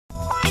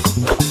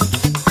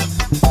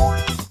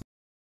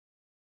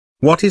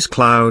What is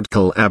cloud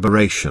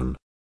collaboration?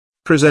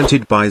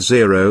 Presented by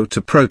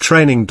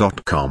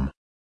 0toprotraining.com.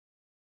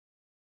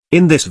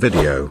 In this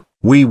video,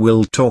 we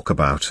will talk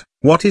about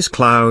what is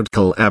cloud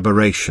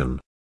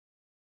collaboration.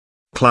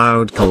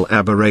 Cloud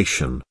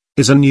collaboration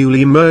is a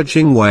newly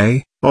emerging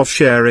way of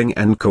sharing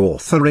and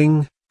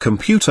co-authoring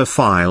computer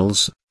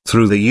files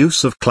through the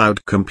use of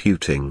cloud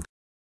computing.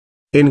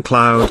 In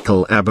cloud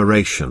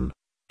collaboration,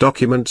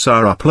 documents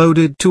are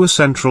uploaded to a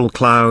central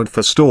cloud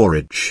for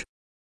storage.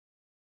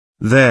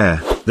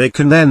 There, they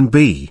can then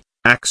be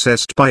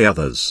accessed by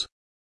others.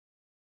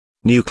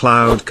 New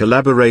cloud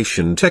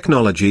collaboration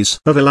technologies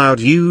have allowed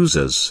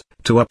users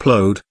to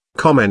upload,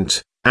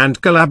 comment,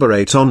 and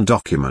collaborate on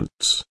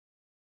documents.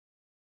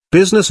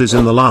 Businesses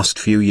in the last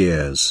few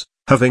years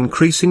have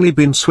increasingly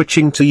been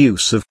switching to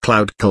use of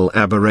cloud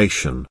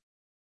collaboration.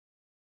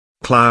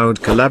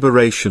 Cloud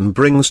collaboration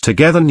brings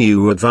together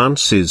new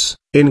advances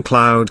in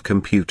cloud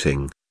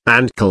computing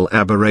and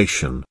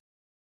collaboration.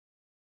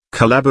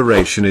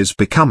 Collaboration is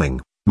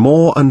becoming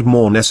more and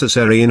more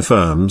necessary in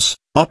firms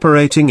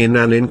operating in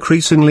an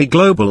increasingly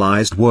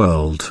globalized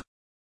world.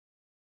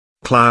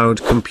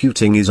 Cloud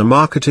computing is a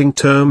marketing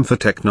term for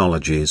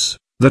technologies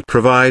that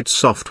provide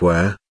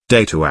software,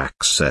 data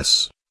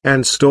access,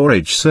 and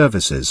storage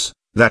services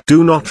that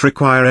do not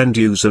require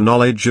end-user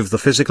knowledge of the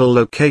physical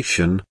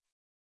location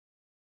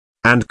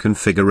and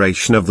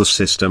configuration of the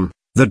system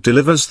that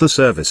delivers the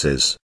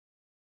services.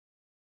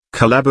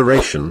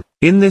 Collaboration,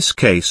 in this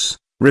case,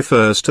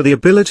 refers to the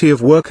ability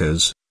of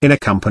workers in a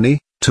company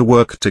to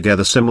work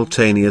together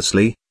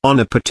simultaneously on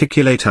a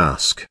particular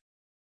task.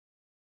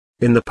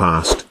 In the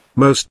past,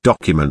 most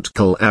document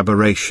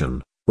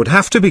collaboration would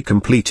have to be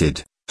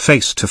completed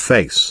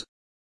face-to-face.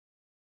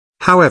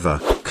 However,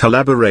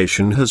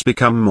 collaboration has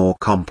become more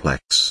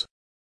complex.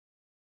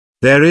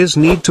 There is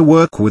need to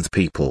work with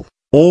people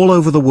all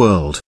over the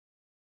world.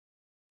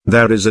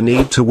 There is a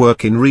need to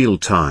work in real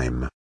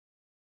time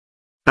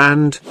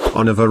and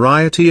on a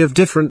variety of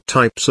different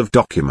types of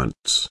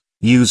documents,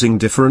 using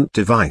different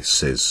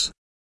devices.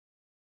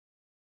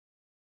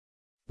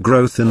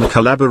 Growth in the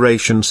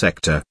collaboration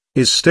sector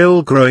is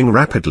still growing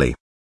rapidly.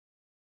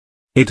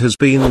 It has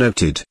been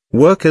noted,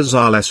 workers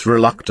are less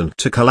reluctant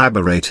to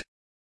collaborate.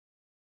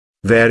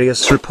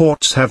 Various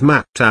reports have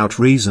mapped out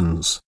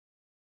reasons.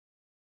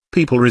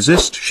 People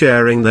resist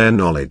sharing their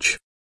knowledge.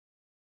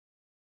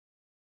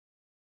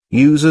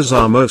 Users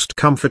are most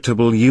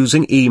comfortable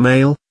using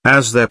email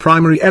as their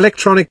primary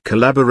electronic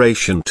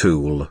collaboration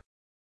tool.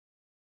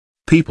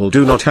 People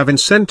do not have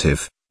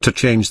incentive to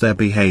change their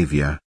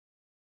behavior.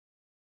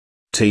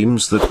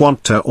 Teams that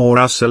want to or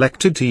are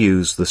selected to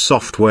use the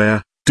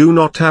software do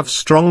not have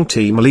strong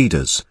team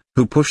leaders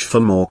who push for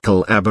more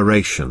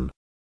collaboration.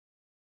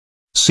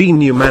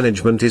 Senior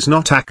management is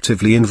not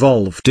actively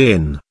involved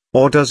in,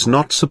 or does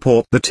not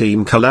support the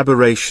team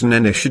collaboration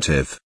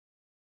initiative.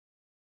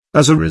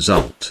 As a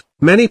result,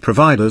 many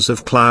providers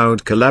of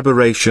cloud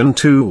collaboration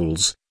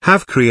tools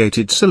have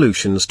created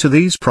solutions to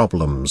these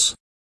problems.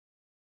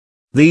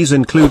 These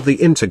include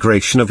the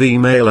integration of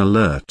email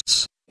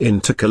alerts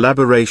into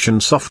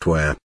collaboration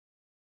software,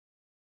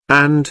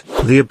 and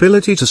the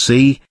ability to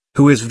see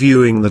who is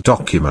viewing the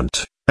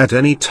document at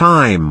any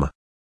time.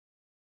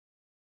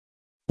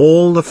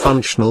 All the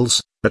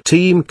functionals a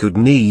team could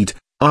need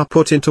are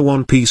put into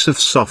one piece of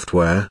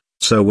software,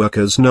 so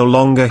workers no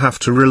longer have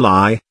to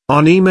rely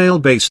on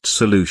email-based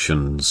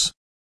solutions.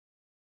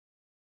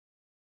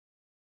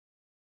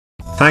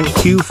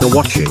 Thank you for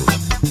watching.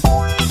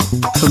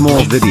 For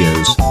more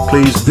videos,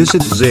 please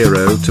visit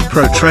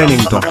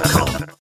 0toprotraining.com.